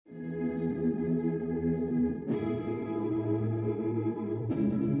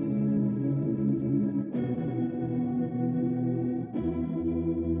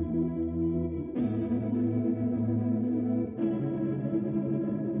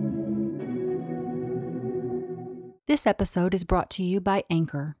This episode is brought to you by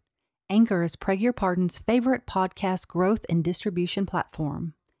Anchor. Anchor is Preg Your Pardon's favorite podcast growth and distribution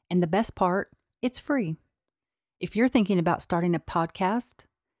platform. And the best part, it's free. If you're thinking about starting a podcast,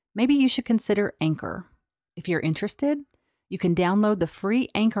 maybe you should consider Anchor. If you're interested, you can download the free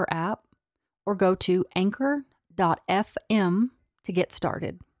Anchor app or go to anchor.fm to get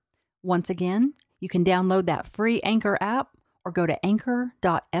started. Once again, you can download that free Anchor app or go to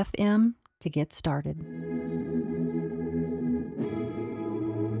anchor.fm to get started.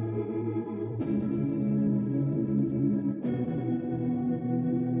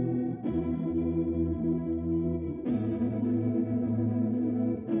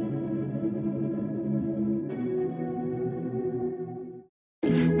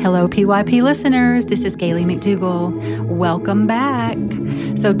 Hello, PYP listeners. This is Gailey McDougall. Welcome back.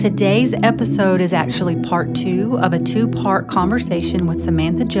 So today's episode is actually part 2 of a 2-part conversation with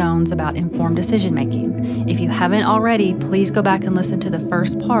Samantha Jones about informed decision making. If you haven't already, please go back and listen to the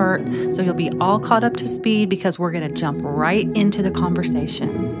first part so you'll be all caught up to speed because we're going to jump right into the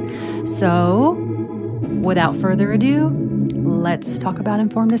conversation. So without further ado, let's talk about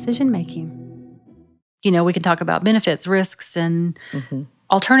informed decision making. You know, we can talk about benefits, risks, and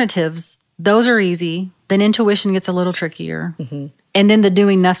alternatives. Those are easy. Then intuition gets a little trickier. And then the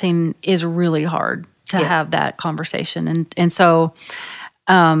doing nothing is really hard to have that conversation. And so,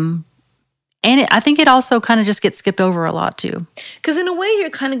 I think it also kind of just gets skipped over a lot too. Because in a way,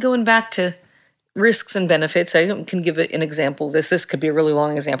 you're kind of going back to risks and benefits. I can give an example of this. This could be a really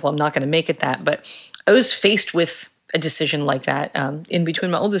long example. I'm not going to make it that. But I was faced with a decision like that. In between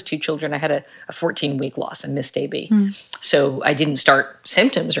my oldest 2 children, I had a 14-week loss, a missed AB. So I didn't start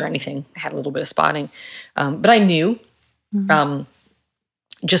symptoms or anything. I had a little bit of spotting. But I knew,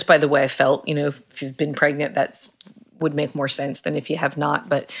 just by the way I felt, you know, if you've been pregnant, that would make more sense than if you have not.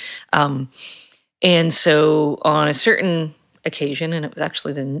 But, and so on a certain occasion, and it was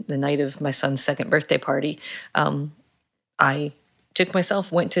actually the night of my son's 2nd birthday party, I took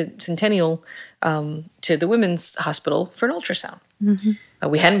myself, went to Centennial, to the women's hospital for an ultrasound.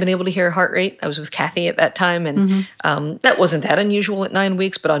 We hadn't been able to hear her heart rate. I was with Kathy at that time, and that wasn't that unusual at 9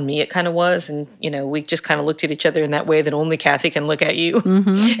 weeks, but on me it kind of was. And, you know, we just kind of looked at each other in that way that only Kathy can look at you,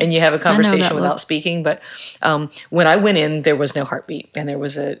 and you have a conversation without speaking. But when I went in, there was no heartbeat, and there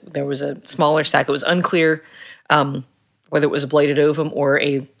was a smaller sac. It was unclear whether it was a bladed ovum or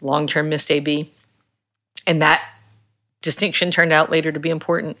a long-term missed AB, and that distinction turned out later to be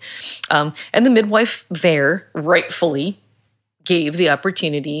important. And the midwife there rightfully gave the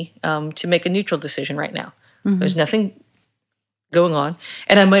opportunity to make a neutral decision right now. There's nothing going on.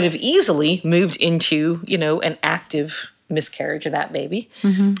 And I might have easily moved into, you know, an active miscarriage of that baby.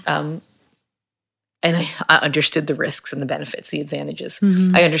 And I understood the risks and the benefits, the advantages.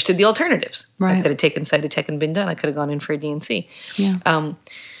 I understood the alternatives. I could have taken Cytotec and been done. I could have gone in for a DNC.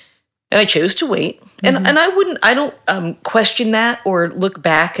 And I chose to wait. And I don't question that or look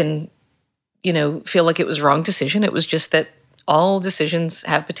back and, you know, feel like it was a wrong decision. It was just that all decisions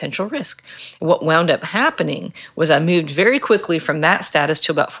have potential risk. What wound up happening was I moved very quickly from that status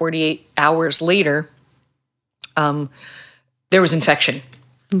to about 48 hours later. There was infection,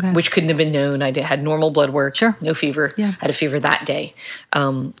 which couldn't have been known. I had normal blood work, no fever. I had a fever that day,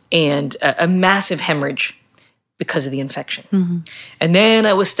 and a massive hemorrhage because of the infection. And then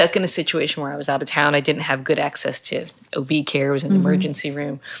I was stuck in a situation where I was out of town. I didn't have good access to OB care. It was an emergency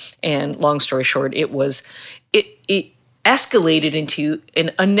room. And long story short, it escalated into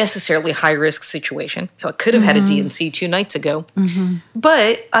an unnecessarily high-risk situation. So I could have had a DNC 2 nights ago.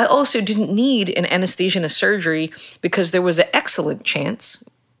 But I also didn't need an anesthesia and a surgery because there was an excellent chance,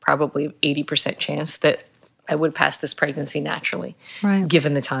 probably 80% chance, that I would pass this pregnancy naturally,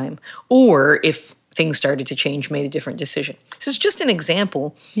 given the time. Or if things started to change, made a different decision. So it's just an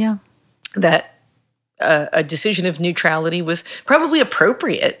example that a decision of neutrality was probably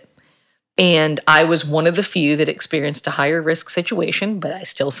appropriate. And I was one of the few that experienced a higher risk situation, but I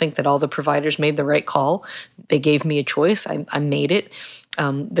still think that all the providers made the right call. They gave me a choice. I made it.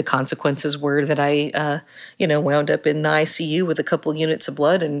 The consequences were that I, wound up in the ICU with a couple units of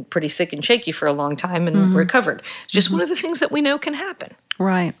blood and pretty sick and shaky for a long time and recovered. It's just one of the things that we know can happen.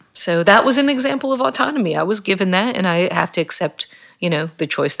 Right. So that was an example of autonomy. I was given that, and I have to accept, you know, the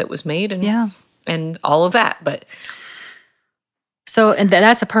choice that was made and all of that. But so, and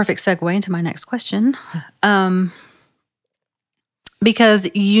that's a perfect segue into my next question. Because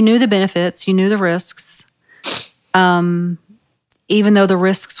you knew the benefits, you knew the risks, even though the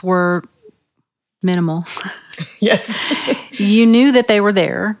risks were minimal. Yes. You knew that they were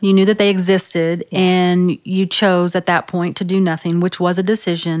there. You knew that they existed, and you chose at that point to do nothing, which was a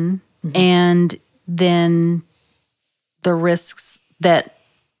decision. And then the risks that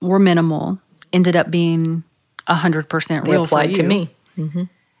were minimal ended up being 100% They real for you. applied to me.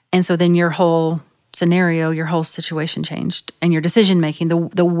 And so then your whole scenario, your whole situation changed, and your decision making,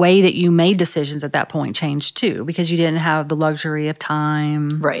 the way that you made decisions at that point changed too, because you didn't have the luxury of time.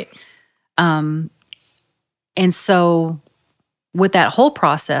 Right. And so with that whole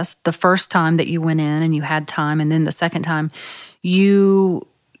process, the first time that you went in and you had time, and then the second time, you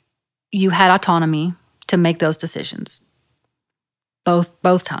had autonomy to make those decisions.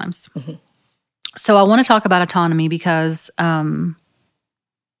 Both times. So I want to talk about autonomy because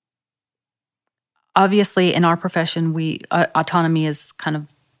obviously in our profession, autonomy is kind of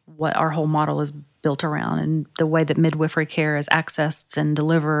what our whole model is built around, and the way that midwifery care is accessed and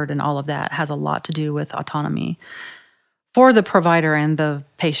delivered and all of that has a lot to do with autonomy for the provider and the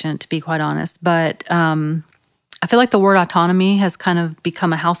patient, to be quite honest. But I feel like the word autonomy has kind of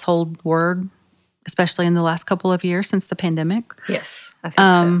become a household word, especially in the last couple of years since the pandemic. Yes, I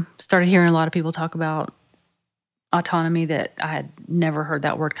think so. Started hearing a lot of people talk about autonomy that I had never heard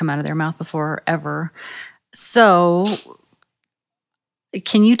that word come out of their mouth before, ever. So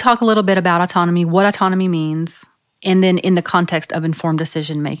can you talk a little bit about autonomy, what autonomy means, and then in the context of informed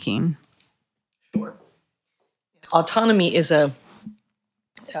decision making? Sure. Autonomy is an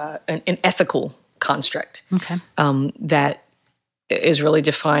ethical construct that is really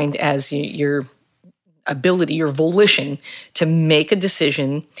defined as your ability, your volition to make a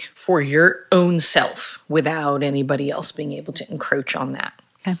decision for your own self without anybody else being able to encroach on that.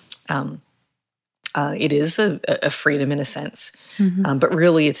 It is a freedom in a sense, but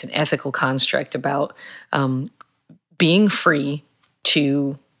really it's an ethical construct about being free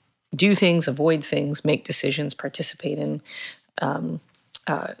to do things, avoid things, make decisions, participate in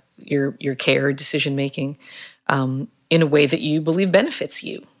your care, decision making in a way that you believe benefits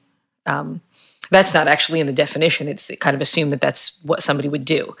you. That's not actually in the definition. It's kind of assumed that that's what somebody would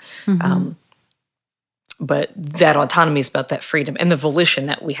do. But that autonomy is about that freedom and the volition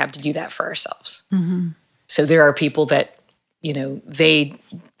that we have to do that for ourselves. So there are people that, they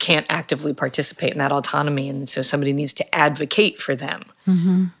can't actively participate in that autonomy. And so somebody needs to advocate for them.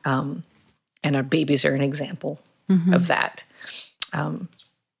 And our babies are an example of that.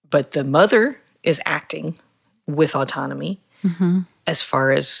 But the mother is acting with autonomy as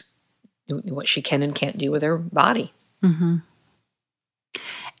far as what she can and can't do with her body.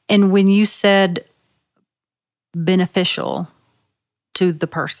 And when you said beneficial to the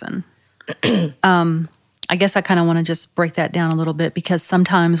person, I guess I kind of want to just break that down a little bit, because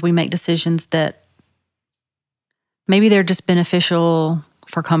sometimes we make decisions that maybe they're just beneficial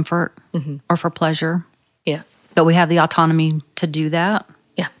for comfort or for pleasure. Yeah. But we have the autonomy to do that.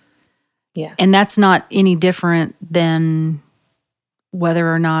 Yeah. And that's not any different than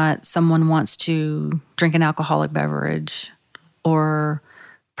whether or not someone wants to drink an alcoholic beverage or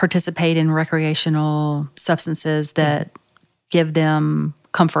participate in recreational substances that give them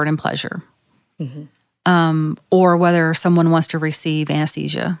comfort and pleasure. Or whether someone wants to receive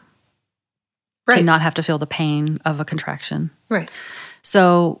anesthesia to not have to feel the pain of a contraction. Right.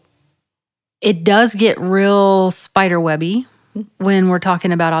 So it does get real spiderwebby when we're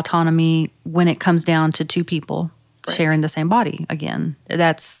talking about autonomy when it comes down to two people sharing the same body again.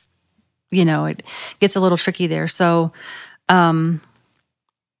 That's, it gets a little tricky there. So, because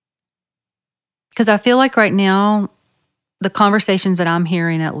I feel like right now, the conversations that I'm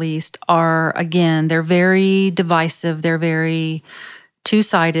hearing at least are, again, they're very divisive. They're very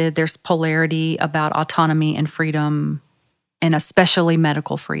two-sided. There's polarity about autonomy and freedom, and especially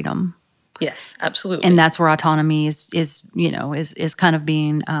medical freedom. Yes, absolutely. And that's where autonomy is kind of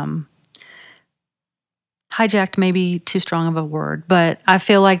being hijacked, maybe too strong of a word, but I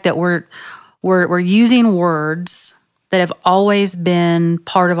feel like that we're using words that have always been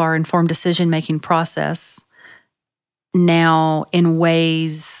part of our informed decision-making process now in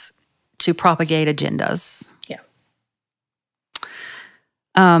ways to propagate agendas. Yeah.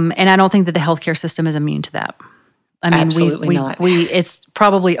 And I don't think that the healthcare system is immune to that. I mean, absolutely not. It's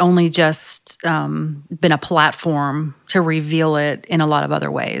probably only just been a platform to reveal it in a lot of other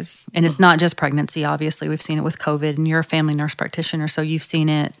ways. And it's not just pregnancy, obviously. We've seen it with COVID, and you're a family nurse practitioner, so you've seen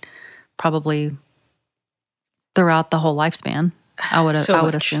it probably throughout the whole lifespan, I would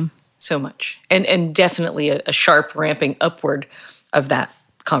assume. So much. And definitely a sharp ramping upward of that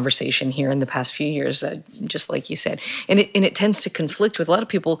conversation here in the past few years, just like you said. And it tends to conflict with a lot of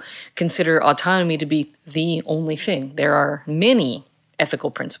people consider autonomy to be the only thing. There are many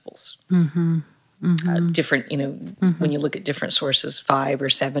ethical principles. Different, when you look at different sources, 5 or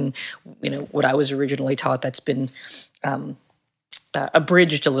 7, what I was originally taught, that's been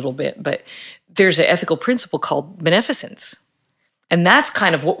abridged a little bit, but there's an ethical principle called beneficence. And that's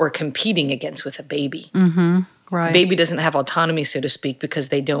kind of what we're competing against with a baby. Right. A baby doesn't have autonomy, so to speak, because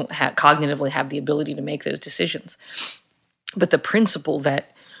they don't cognitively have the ability to make those decisions. But the principle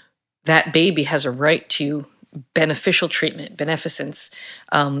that that baby has a right to beneficial treatment, beneficence,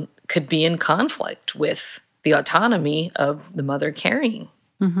 could be in conflict with the autonomy of the mother carrying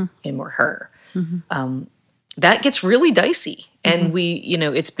him or her. That gets really dicey. And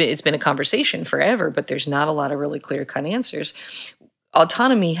it's been a conversation forever, but there's not a lot of really clear-cut answers.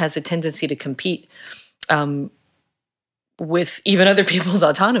 Autonomy has a tendency to compete with even other people's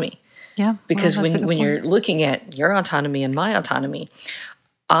autonomy. Yeah. Because when you're looking at your autonomy and my autonomy,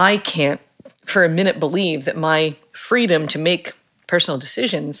 I can't for a minute believe that my freedom to make personal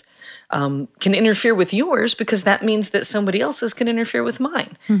decisions can interfere with yours, because that means that somebody else's can interfere with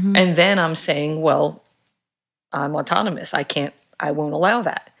mine. And then I'm saying, well, I'm autonomous. I won't allow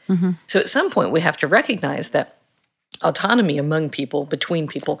that. So at some point we have to recognize that autonomy among people, between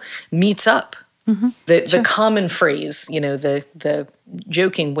people, meets up. The common phrase, the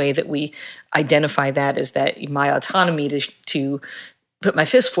joking way that we identify that is that my autonomy to put my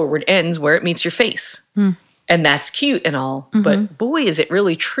fist forward ends where it meets your face. And that's cute and all, but boy, is it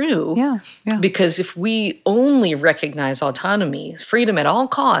really true. Yeah. Because if we only recognize autonomy, freedom at all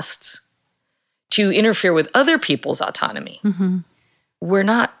costs, to interfere with other people's autonomy, we're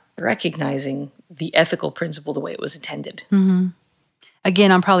not recognizing the ethical principle the way it was intended.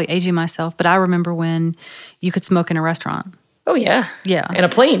 Again, I'm probably aging myself, but I remember when you could smoke in a restaurant. Oh, yeah. Yeah. And a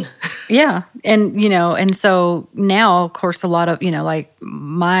plane. Yeah. And, and so now, of course, a lot of, like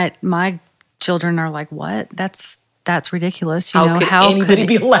my children are like, what? That's ridiculous. How could anybody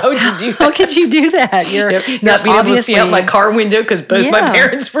be allowed to do that? How could you do that? You're not being able to see out my car window because both my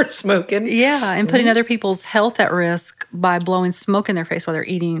parents were smoking. Yeah, and putting other people's health at risk by blowing smoke in their face while they're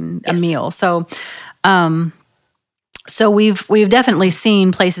eating a meal. So, so we've definitely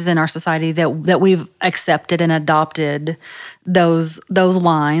seen places in our society that we've accepted and adopted those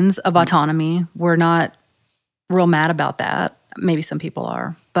lines of autonomy. We're not real mad about that. Maybe some people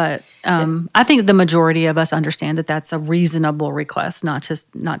are, but I think the majority of us understand that that's a reasonable request, not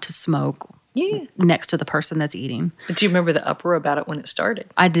to smoke next to the person that's eating. But do you remember the uproar about it when it started?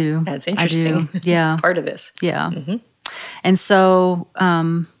 I do. That's interesting. I do. Yeah, part of this. Yeah, and so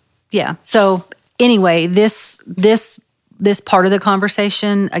So anyway, this part of the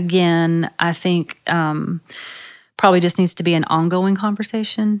conversation, again, I think probably just needs to be an ongoing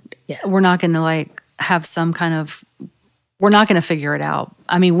conversation. Yeah, we're not going to have some kind of. We're not going to figure it out.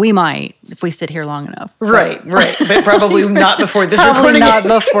 I mean, we might if we sit here long enough. Right. But probably not before this probably recording. Not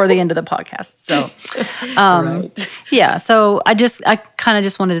before the end of the podcast. So, yeah. So I kind of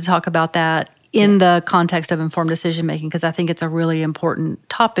just wanted to talk about that in the context of informed decision making, because I think it's a really important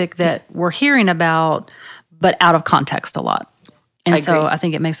topic that we're hearing about, but out of context a lot. And so I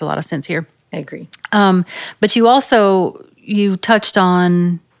think it makes a lot of sense here. I agree. But you touched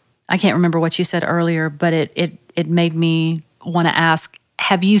on, I can't remember what you said earlier, but it made me want to ask,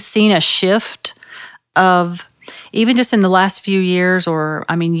 have you seen a shift of, even just in the last few years, or,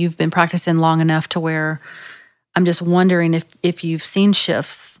 I mean, you've been practicing long enough to where I'm just wondering if you've seen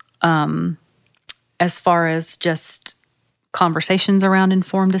shifts as far as just conversations around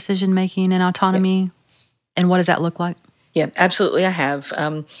informed decision-making and autonomy, and what does that look like? Yeah, absolutely. I have.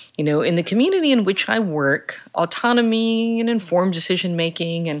 In the community in which I work, autonomy and informed decision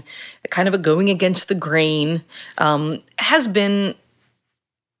making and kind of a going against the grain has been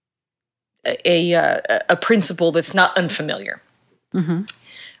a principle that's not unfamiliar.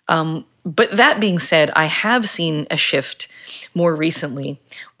 But that being said, I have seen a shift more recently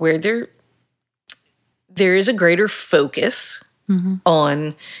where there is a greater focus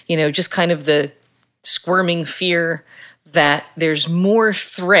on, just kind of the squirming fear that there's more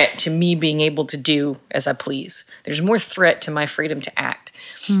threat to me being able to do as I please. There's more threat to my freedom to act.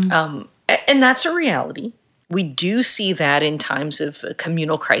 And that's a reality. We do see that in times of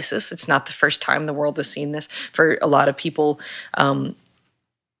communal crisis. It's not the first time the world has seen this. For a lot of people,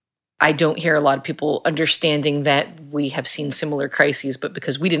 I don't hear a lot of people understanding that we have seen similar crises, but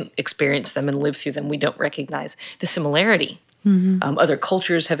because we didn't experience them and live through them, we don't recognize the similarity. Other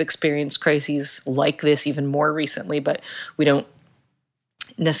cultures have experienced crises like this even more recently, but we don't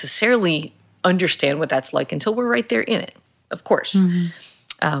necessarily understand what that's like until we're right there in it, of course.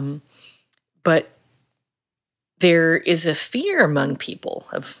 But there is a fear among people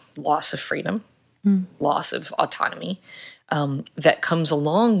of loss of freedom, loss of autonomy, that comes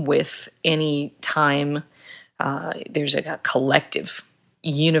along with any time there's a collective,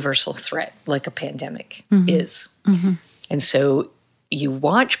 universal threat like a pandemic is. And so you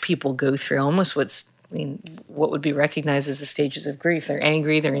watch people go through almost what would be recognized as the stages of grief. They're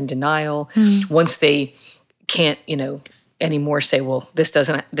angry, they're in denial. Once they can't, anymore say, well,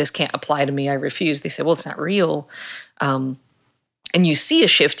 this can't apply to me, I refuse. They say, well, it's not real. And you see a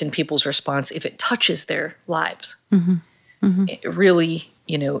shift in people's response if it touches their lives. It really,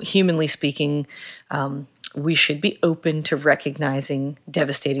 humanly speaking, we should be open to recognizing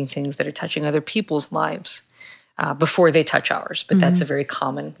devastating things that are touching other people's lives before they touch ours. But that's a very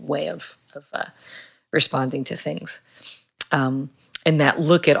common way of responding to things. And that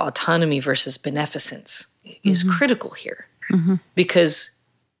look at autonomy versus beneficence is critical here, because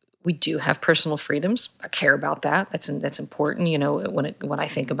we do have personal freedoms. I care about that. That's important. When I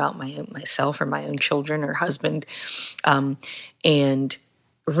think about myself or my own children or husband, and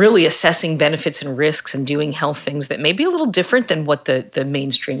really assessing benefits and risks and doing health things that may be a little different than what the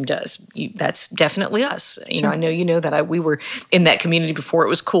mainstream does. That's definitely us. Sure. I know that we were in that community before it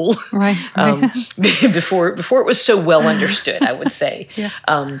was cool, right? before it was so well understood, I would say. Yeah.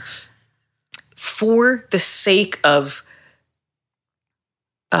 For the sake of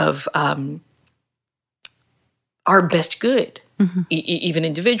our best good, even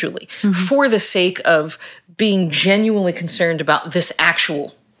individually, for the sake of being genuinely concerned about this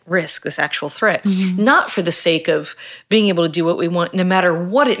actual risk, this actual threat, not for the sake of being able to do what we want, no matter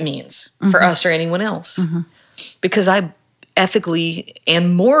what it means for us or anyone else. Because I ethically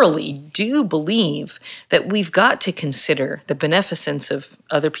and morally do believe that we've got to consider the beneficence of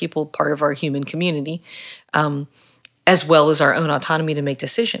other people, part of our human community, as well as our own autonomy to make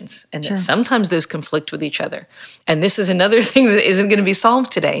decisions. And that sometimes those conflict with each other. And this is another thing that isn't going to be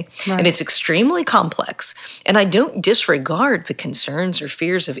solved today. Right. And it's extremely complex. And I don't disregard the concerns or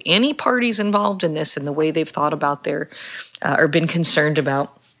fears of any parties involved in this and the way they've thought about their, or been concerned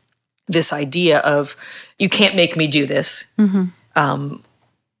about this idea of, you can't make me do this.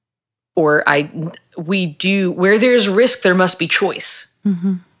 Or where there's risk, there must be choice.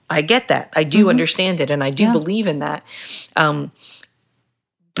 I get that. I do understand it, and I do believe in that.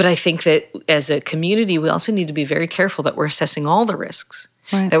 But I think that as a community, we also need to be very careful that we're assessing all the risks,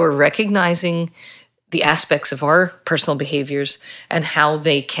 that we're recognizing the aspects of our personal behaviors and how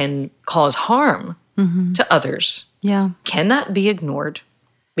they can cause harm to others. Cannot be ignored.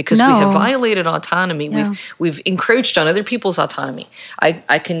 Because we have violated autonomy. We've encroached on other people's autonomy.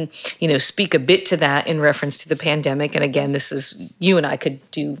 I can, speak a bit to that in reference to the pandemic. And again, you and I could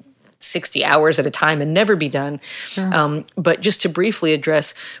do 60 hours at a time and never be done. Sure. But just to briefly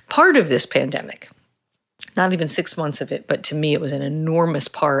address part of this pandemic, not even 6 months of it, but to me, it was an enormous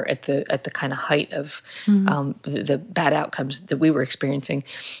part at the kind of height of the bad outcomes that we were experiencing.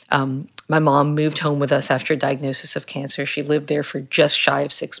 My mom moved home with us after a diagnosis of cancer. She lived there for just shy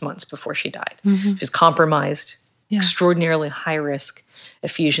of 6 months before she died. She was compromised, extraordinarily high risk,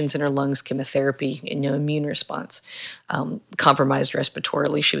 effusions in her lungs, chemotherapy, and no immune response, compromised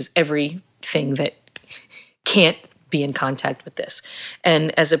respiratorily. She was everything that can't be in contact with this.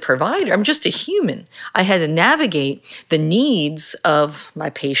 And as a provider, I'm just a human. I had to navigate the needs of my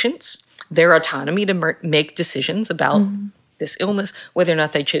patients, their autonomy to make decisions about this illness, whether or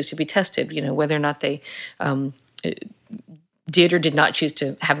not they chose to be tested, whether or not they did or did not choose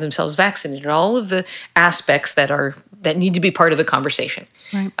to have themselves vaccinated, all of the aspects that need to be part of the conversation,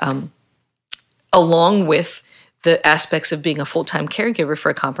 along with the aspects of being a full-time caregiver for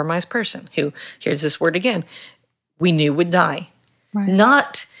a compromised person who, here's this word again, we knew would die.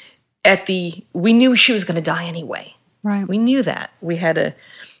 Not we knew she was going to die anyway. We knew that. We had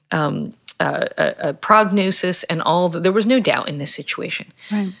a prognosis and there was no doubt in this situation.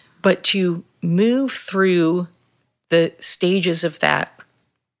 But to move through the stages of that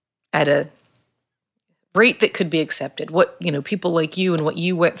at a rate that could be accepted, what people like you and what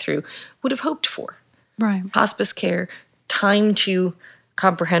you went through would have hoped for. Hospice care, time to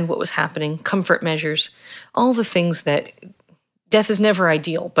comprehend what was happening, comfort measures, all the things that death is never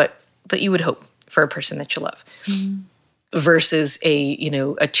ideal, but that you would hope for a person that you love. Versus a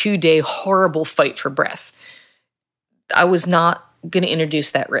 2-day horrible fight for breath. I was not going to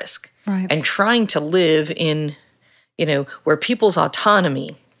introduce that risk. And trying to live in, where people's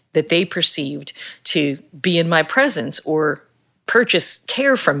autonomy that they perceived to be in my presence or purchase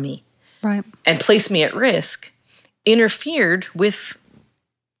care from me and place me at risk interfered with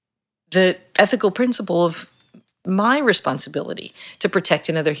the ethical principle of my responsibility to protect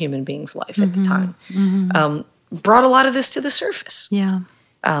another human being's life at the time. Brought a lot of this to the surface.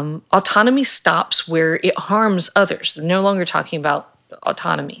 Autonomy stops where it harms others. They're no longer talking about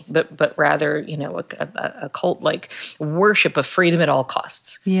autonomy, but rather, a cult-like worship of freedom at all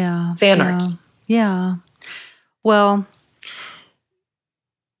costs. It's anarchy. Well,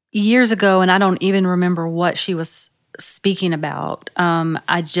 years ago, and I don't even remember what she was speaking about.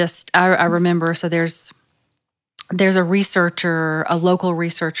 I remember, so there's a researcher, a local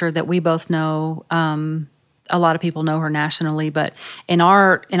researcher that we both know. A lot of people know her nationally, but in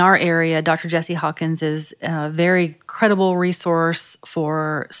our area, Dr. Jessie Hawkins is a very credible resource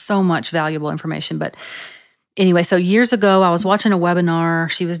for so much valuable information. But anyway, so years ago, I was watching a webinar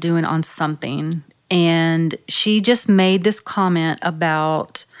she was doing on something, and she just made this comment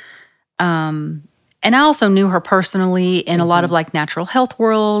about, and I also knew her personally in a lot of like natural health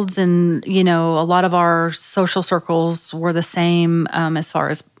worlds, and a lot of our social circles were the same as far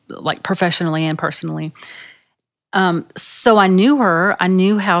as like professionally and personally. So I knew her. I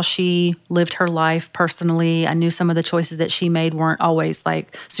knew how she lived her life personally. I knew some of the choices that she made weren't always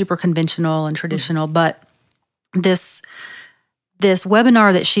like super conventional and traditional. But this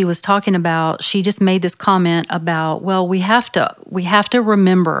webinar that she was talking about, she just made this comment about, well, we have to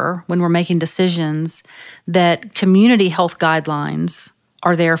remember when we're making decisions that community health guidelines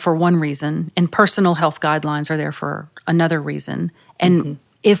are there for one reason and personal health guidelines are there for another reason. And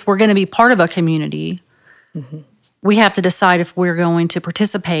if we're going to be part of a community, we have to decide if we're going to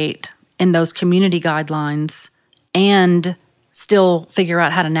participate in those community guidelines and still figure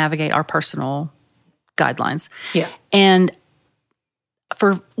out how to navigate our personal guidelines. Yeah. And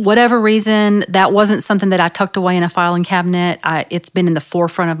for whatever reason, that wasn't something that I tucked away in a filing cabinet. It's been in the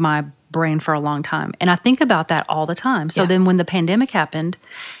forefront of my brain for a long time. And I think about that all the time. So then when the pandemic happened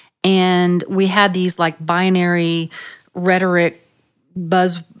and we had these like binary rhetoric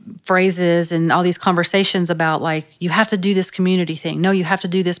buzz phrases and all these conversations about like, you have to do this community thing. No, you have to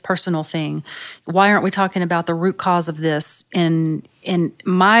do this personal thing. Why aren't we talking about the root cause of this? And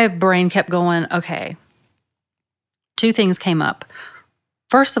my brain kept going, okay, two things came up.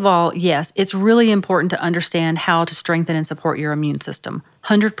 First of all, yes, it's really important to understand how to strengthen and support your immune system.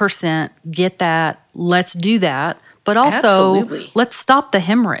 100% get that. Let's do that. But also, let's stop the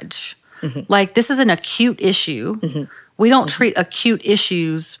hemorrhage. Like, this is an acute issue. We don't treat acute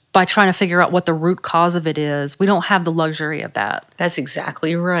issues by trying to figure out what the root cause of it is. We don't have the luxury of that. That's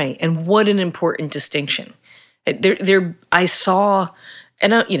exactly right. And what an important distinction. I saw,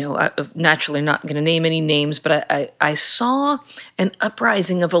 and I'm naturally not going to name any names, but I saw an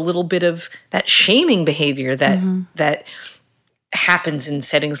uprising of a little bit of that shaming behavior that happens in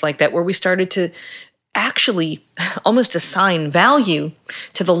settings like that, where we started to actually almost assign value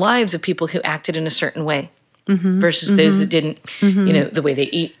to the lives of people who acted in a certain way. Versus those that didn't, the way they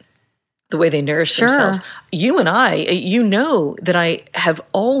eat, the way they nourish themselves. You and I, that I have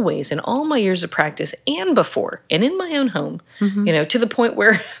always, in all my years of practice and before, and in my own home, to the point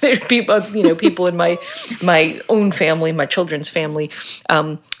where there's people, people in my own family, my children's family,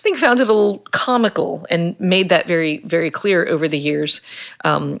 I think found it a little comical and made that very, very clear over the years,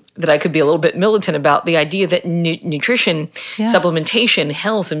 that I could be a little bit militant about the idea that nutrition, supplementation,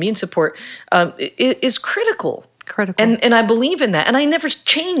 health, immune support is critical. And I believe in that. And I never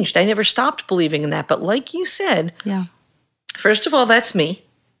changed. I never stopped believing in that. But like you said, first of all, that's me.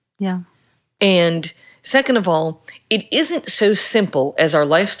 And second of all, it isn't so simple as our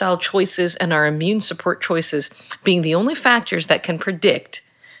lifestyle choices and our immune support choices being the only factors that can predict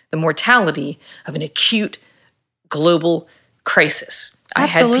the mortality of an acute global crisis.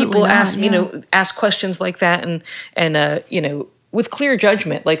 Absolutely I had people not, ask questions like that, and with clear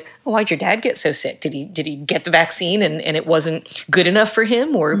judgment, like, oh, why'd your dad get so sick? Did he get the vaccine and it wasn't good enough for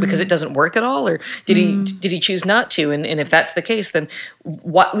him, or because it doesn't work at all, or did he choose not to? And if that's the case, then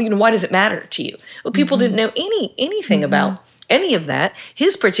why does it matter to you? Well, people didn't know anything about any of that.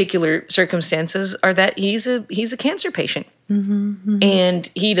 His particular circumstances are that he's a cancer patient, and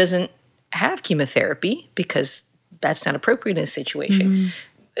he doesn't have chemotherapy because that's not appropriate in a situation.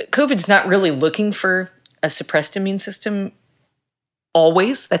 COVID's not really looking for a suppressed immune system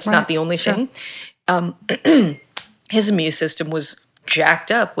always. That's not the only thing. His immune system was jacked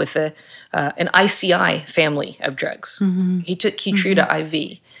up with an ICI family of drugs. He took Keytruda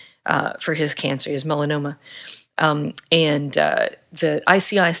IV for his cancer, his melanoma. And the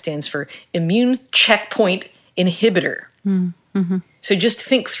ICI stands for immune checkpoint inhibitor. So just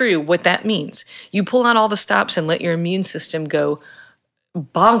think through what that means. You pull out all the stops and let your immune system go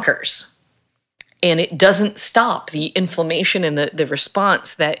bonkers. And it doesn't stop the inflammation and the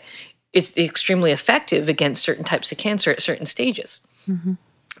response that it's extremely effective against certain types of cancer at certain stages.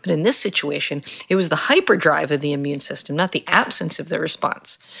 But in this situation, it was the hyperdrive of the immune system, not the absence of the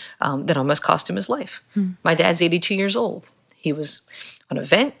response, that almost cost him his life. My dad's 82 years old. He was on a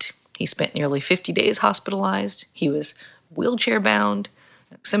vent. He spent nearly 50 days hospitalized. He was wheelchair bound.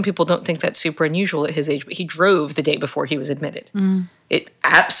 Some people don't think that's super unusual at his age, but he drove the day before he was admitted. It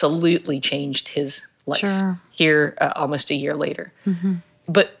absolutely changed his life here almost a year later.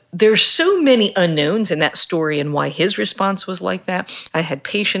 But there's so many unknowns in that story and why his response was like that. I had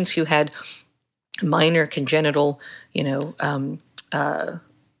patients who had minor congenital,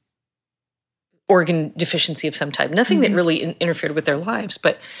 organ deficiency of some type. Nothing that really interfered with their lives,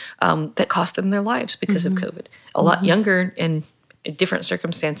 but that cost them their lives because of COVID. A lot younger and different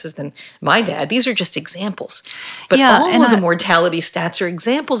circumstances than my dad. These are just examples. But all of the mortality stats are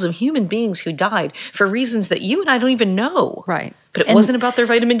examples of human beings who died for reasons that you and I don't even know. Right. But it wasn't about their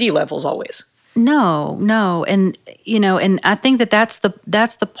vitamin D levels always. No. And, and I think that's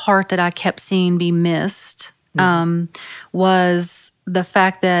the part that I kept seeing be missed, was the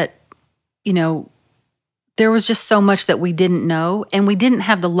fact that, there was just so much that we didn't know, and we didn't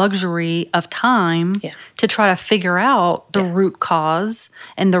have the luxury of time to try to figure out the root cause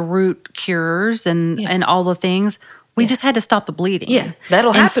and the root cures and all the things. We just had to stop the bleeding. Yeah,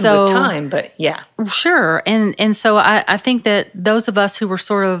 that'll happen with time, but Sure. And so I think that those of us who were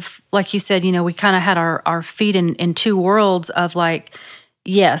sort of, like you said, we kind of had our feet in two worlds of like,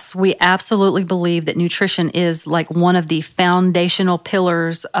 yes, we absolutely believe that nutrition is like one of the foundational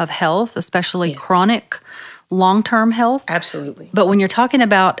pillars of health, especially chronic long-term health. Absolutely. But when you're talking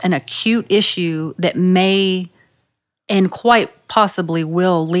about an acute issue that may and quite possibly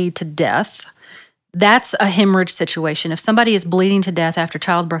will lead to death, that's a hemorrhage situation. If somebody is bleeding to death after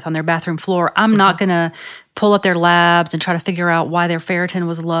childbirth on their bathroom floor, I'm not going to pull up their labs and try to figure out why their ferritin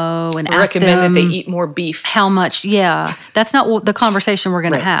was low and ask them recommend that they eat more beef. How much? Yeah. That's not the conversation we're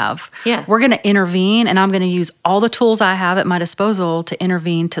going to have. Yeah. We're going to intervene, and I'm going to use all the tools I have at my disposal to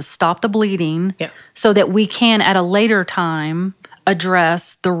intervene to stop the bleeding so that we can, at a later time,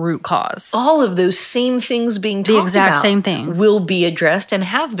 address the root cause. All of those same things being talked about. The exact same things. Will be addressed and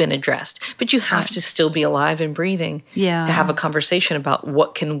have been addressed. But you have to still be alive and breathing to have a conversation about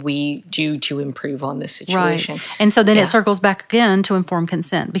what can we do to improve on this situation. Right. And so then it circles back again to informed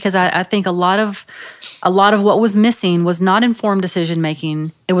consent, because I think a lot of what was missing was not informed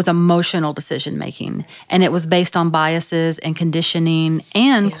decision-making. It was emotional decision-making. And it was based on biases and conditioning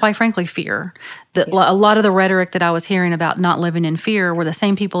and, quite frankly, fear. A lot of the rhetoric that I was hearing about not living in fear were the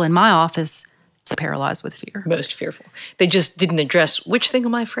same people in my office paralyzed with fear. Most fearful. They just didn't address, which thing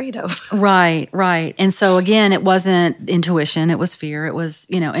am I afraid of? Right. And so, again, it wasn't intuition. It was fear. It was,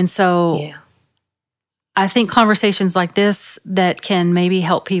 and so I think conversations like this that can maybe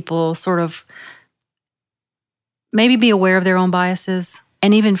help people sort of maybe be aware of their own biases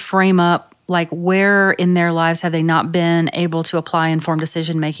and even frame up like where in their lives have they not been able to apply informed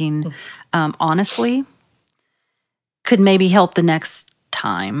decision-making honestly, could maybe help the next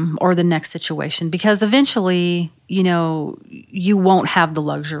time or the next situation. Because eventually, you won't have the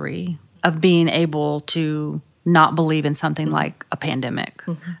luxury of being able to not believe in something like a pandemic.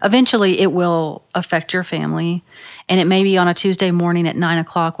 Eventually, it will affect your family. And it may be on a Tuesday morning at 9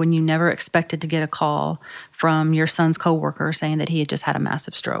 o'clock when you never expected to get a call from your son's coworker saying that he had just had a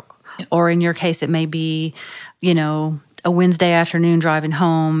massive stroke. Or in your case, it may be, a Wednesday afternoon driving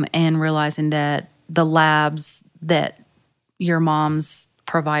home and realizing that the labs that your mom's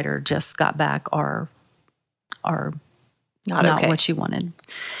provider just got back are not what you wanted.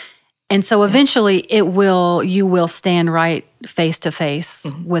 And so eventually you will stand right face to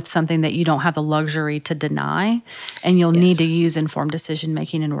face with something that you don't have the luxury to deny, and you'll need to use informed decision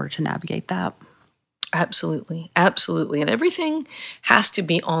making in order to navigate that. Absolutely. And everything has to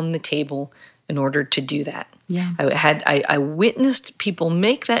be on the table in order to do that. Yeah. I witnessed people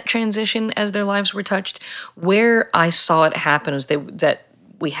make that transition as their lives were touched. Where I saw it happen was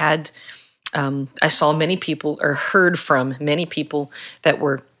I saw many people, or heard from many people, that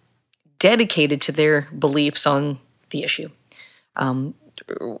were dedicated to their beliefs on the issue.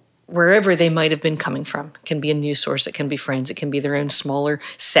 Wherever they might have been coming from. It can be a news source, it can be friends, it can be their own smaller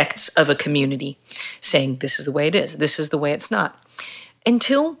sects of a community saying this is the way it is, this is the way it's not,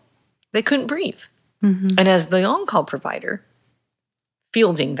 until they couldn't breathe. And as the on-call provider,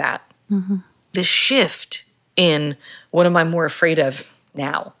 fielding that, the shift in what am I more afraid of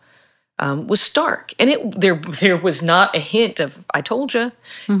now was stark. And there was not a hint of, I told you,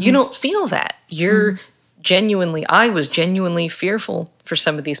 you don't feel that. You're I was genuinely fearful for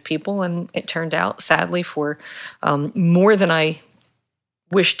some of these people, and it turned out, sadly, for more than I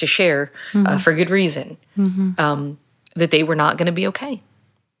wished to share, for good reason, that they were not going to be okay.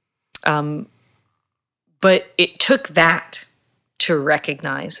 But it took that to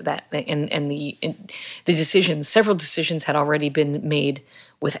recognize that, and the decisions, several decisions had already been made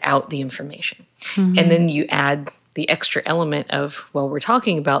without the information. And then you add the extra element of, well, we're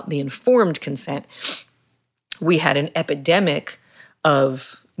talking about the informed consent. We had an epidemic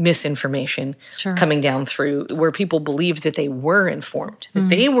of misinformation coming down through where people believed that they were informed, that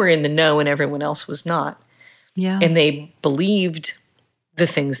they were in the know and everyone else was not. Yeah. And they believed the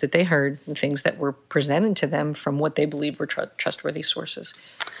things that they heard, the things that were presented to them from what they believed were trustworthy sources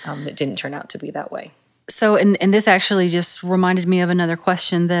that didn't turn out to be that way. So, and this actually just reminded me of another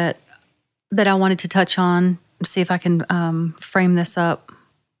question that I wanted to touch on, see if I can frame this up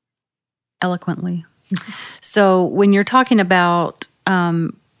eloquently. So when you're talking about,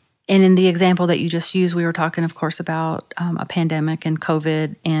 and in the example that you just used, we were talking, of course, about a pandemic and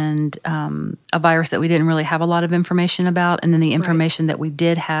COVID and a virus that we didn't really have a lot of information about. And then the information that we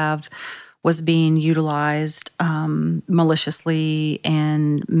did have was being utilized maliciously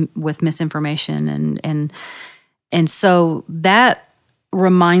and with misinformation. And so that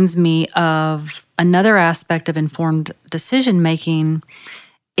reminds me of another aspect of informed decision-making.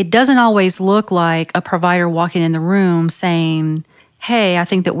 It doesn't always look like a provider walking in the room saying, hey, I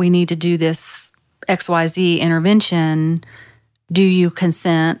think that we need to do this XYZ intervention. Do you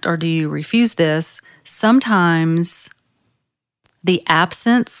consent or do you refuse this? Sometimes the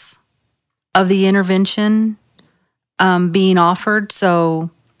absence of the intervention being offered.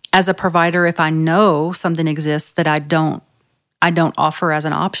 So as a provider, if I know something exists that I don't offer as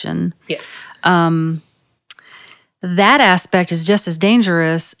an option. Yes. That aspect is just as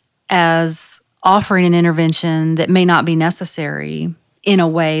dangerous as offering an intervention that may not be necessary in a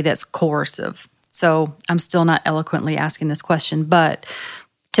way that's coercive. So I'm still not eloquently asking this question, but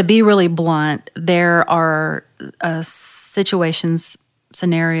to be really blunt, there are situations,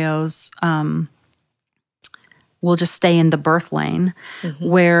 scenarios, we'll just stay in the birth lane,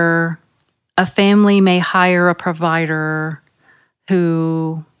 where a family may hire a provider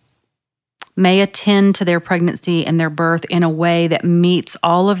who may attend to their pregnancy and their birth in a way that meets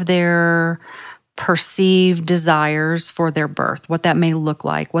all of their perceived desires for their birth, what that may look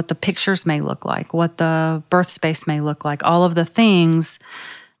like, what the pictures may look like, what the birth space may look like, all of the things.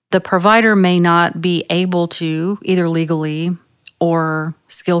 The provider may not be able to, either legally or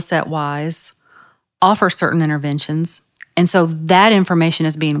skill set wise, offer certain interventions. And so that information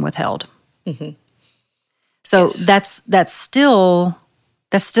is being withheld. So Yes. that's still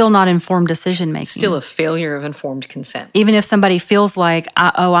not informed decision making. Still a failure of informed consent. Even if somebody feels like,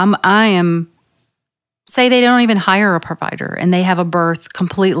 I am, say they don't even hire a provider and they have a birth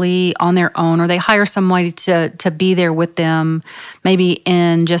completely on their own, or they hire somebody to be there with them, maybe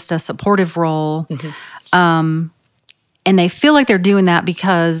in just a supportive role, and they feel like they're doing that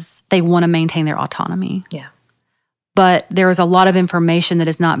because they want to maintain their autonomy. Yeah. But there is a lot of information that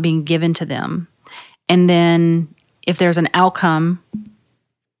is not being given to them. And then if there's an outcome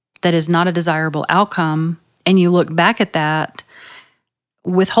that is not a desirable outcome, and you look back at that,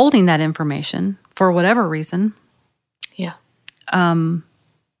 withholding that information for whatever reason. Yeah.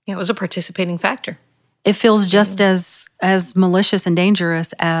 It was a participating factor. It feels just as malicious and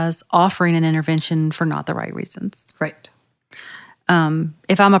dangerous as offering an intervention for not the right reasons. Right.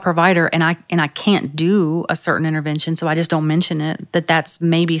 If I'm a provider and I can't do a certain intervention, so I just don't mention it, that's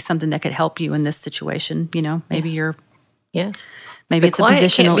maybe something that could help you in this situation. You know, maybe you're, maybe it's a positional issue. The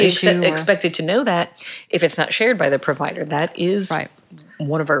client can't be expected to know that if it's not shared by the provider. That is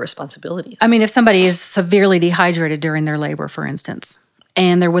one of our responsibilities. I mean, if somebody is severely dehydrated during their labor, for instance,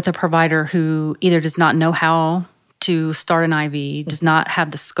 and they're with a provider who either does not know how to start an IV, does not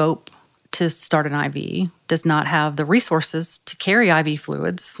have the scope to start an IV, does not have the resources to carry IV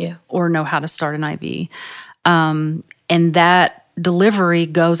fluids or know how to start an IV. And that delivery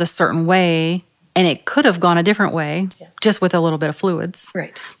goes a certain way, and it could have gone a different way just with a little bit of fluids.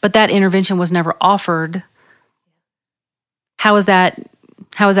 Right. But that intervention was never offered. How is that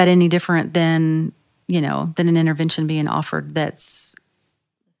any different than an intervention being offered that's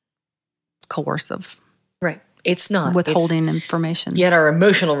coercive? Right. It's not. Withholding information. Yet our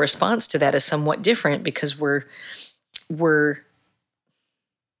emotional response to that is somewhat different because we're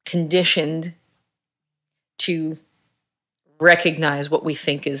conditioned to recognize what we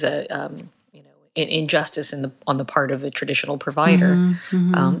think is an injustice on the part of a traditional provider.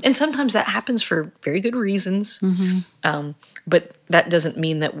 And sometimes that happens for very good reasons. But that doesn't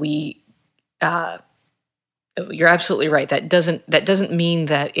mean that we you're absolutely right. That doesn't mean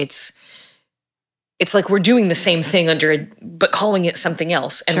that it's like we're doing the same thing but calling it something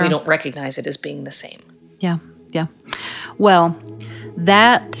else, and we don't recognize it as being the same. Yeah. Well,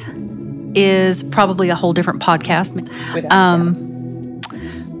 that is probably a whole different podcast.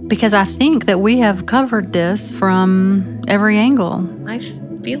 Because I think that we have covered this from every angle.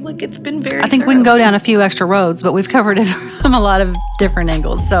 feel like it's been very I think we can go down a few extra roads, but we've covered it from a lot of different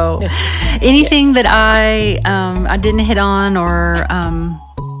angles. So anything that I didn't hit on or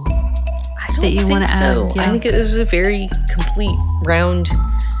that you want to add? Yeah. I think it was a very complete, round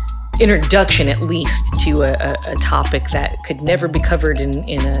introduction, at least, to a topic that could never be covered in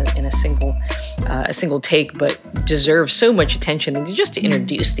a single take, but deserves so much attention, and just to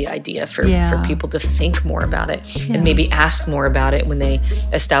introduce the idea for people to think more about it and maybe ask more about it when they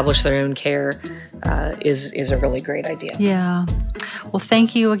establish their own care is a really great idea. Yeah. Well,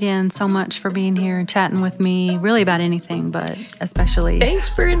 thank you again so much for being here and chatting with me, really about anything, but especially. Thanks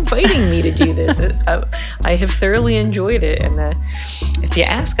for inviting me to do this. I have thoroughly enjoyed it, and if you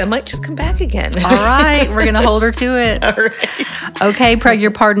ask, I might just come back again. All right. We're going to hold her to it. All right. Okay, Preg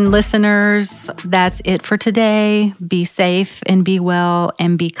Your Pardon listeners, that's it for today. Be safe and be well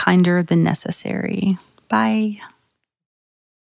and be kinder than necessary. Bye.